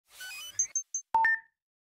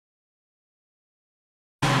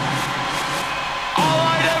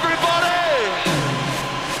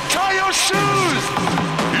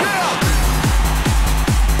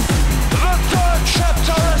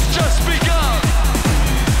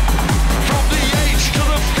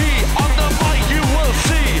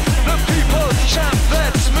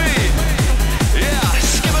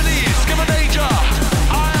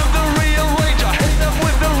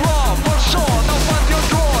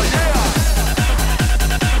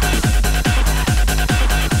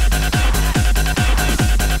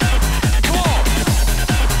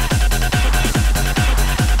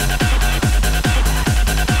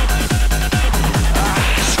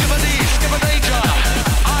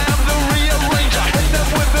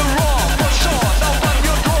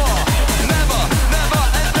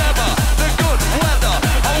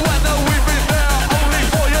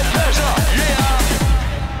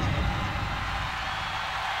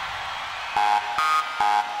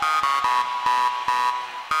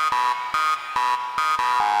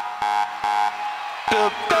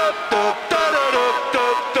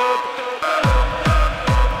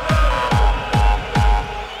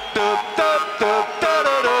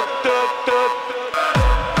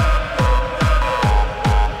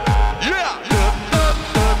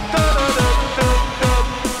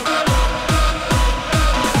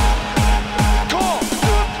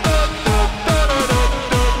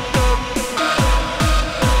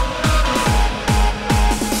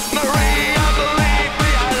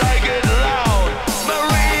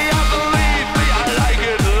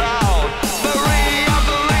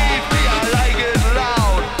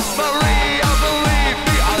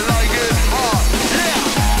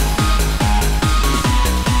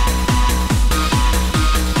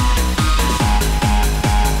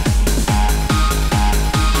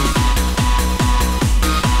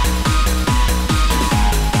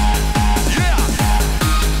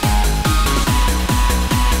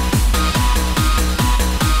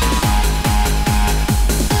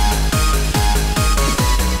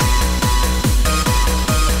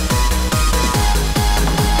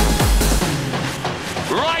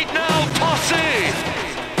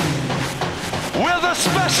the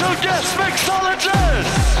special guest mixologist.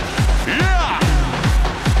 Yeah.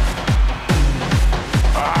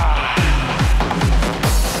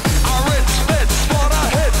 Our spits for the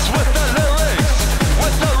hits with the lyrics,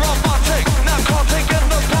 with the robotic narcotic in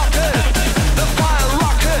the pocket, the fire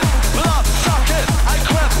rocket, blood socket, I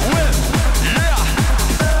grab whip. Yeah.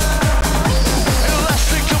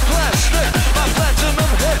 Elastic to plastic, my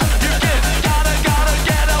platinum hit. You gotta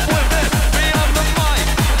get up with it. Be on the mic,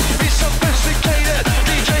 be sophisticated.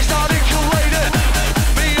 DJ's articulated.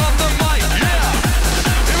 Be on the mic, yeah.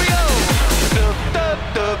 Here we go.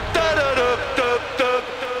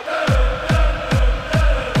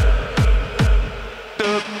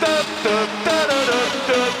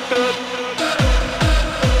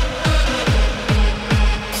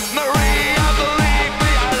 Marie, I believe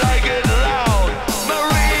me, I like it loud.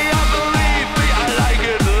 Marie, I believe me, I like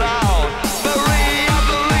it loud. Marie, I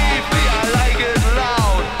believe me, I like it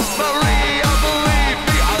loud. Marie, I believe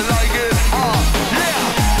me, I like it hard. Yeah.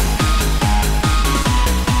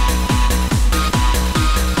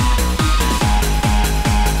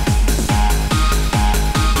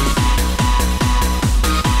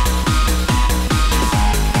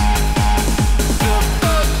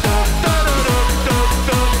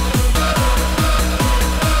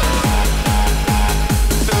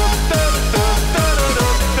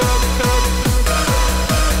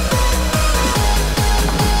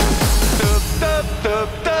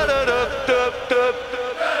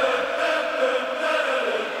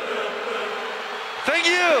 Thank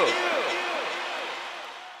you.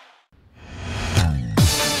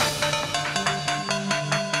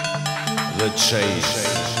 The chase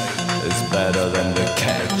is better than the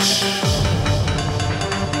catch.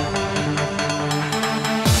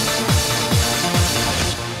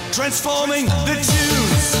 Transforming the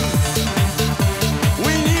tunes.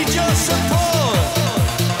 We need your support.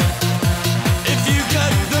 If you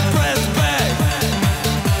got the breath back,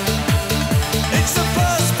 it's the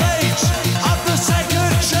first page of the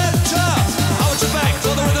second chapter. I want you back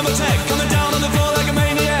for the rhythm attack, coming down on the floor like a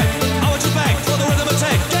maniac. I want you back for the rhythm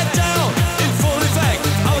attack, get down in full effect.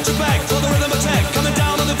 I want you back for the rhythm attack, coming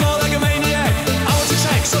down on the floor like a maniac. I want you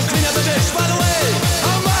check, so clean up the dish. By the way,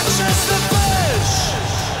 how much is the fish?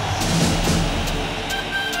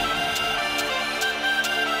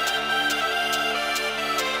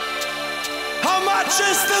 How much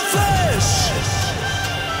is the fish?